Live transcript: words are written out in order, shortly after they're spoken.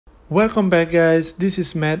Welcome back guys, this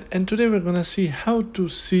is Matt and today we're gonna see how to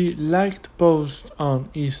see liked posts on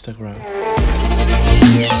Instagram.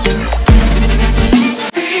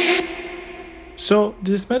 So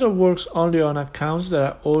this method works only on accounts that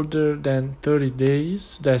are older than 30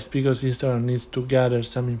 days. That's because Instagram needs to gather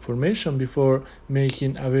some information before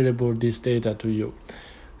making available this data to you.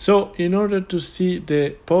 So in order to see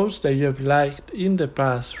the posts that you have liked in the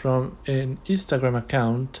past from an Instagram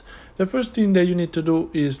account, the first thing that you need to do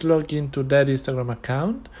is log into that Instagram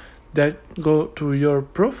account, then go to your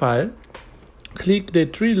profile, click the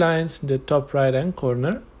three lines in the top right hand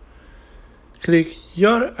corner, click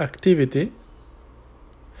your activity,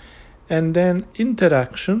 and then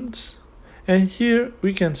interactions, and here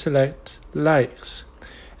we can select likes.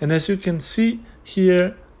 And as you can see,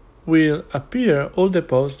 here will appear all the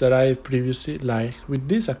posts that I previously liked with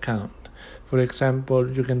this account. For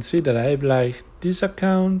example, you can see that I've liked this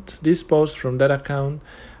account, this post from that account,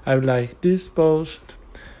 I've liked this post,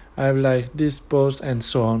 I've liked this post, and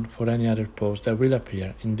so on for any other post that will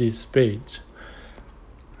appear in this page.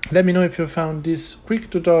 Let me know if you found this quick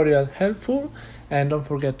tutorial helpful, and don't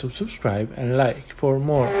forget to subscribe and like for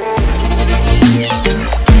more.